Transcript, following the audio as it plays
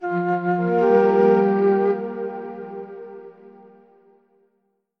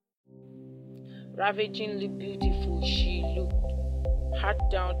Ravagingly beautiful she looked. Heart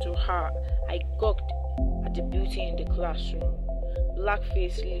down to her, I gawked at the beauty in the classroom. Black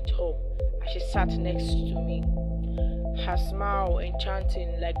face lit up as she sat next to me. Her smile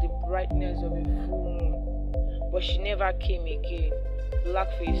enchanting like the brightness of a full moon. But she never came again.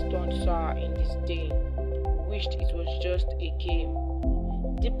 Blackface turned sour in disdain. Wished it was just a game.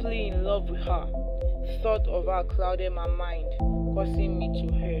 Deeply in love with her, thought of her clouded my mind, causing me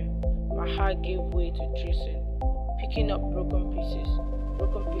to her. My heart gave way to treason, picking up broken pieces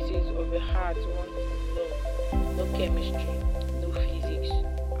of a heart once in love, no chemistry.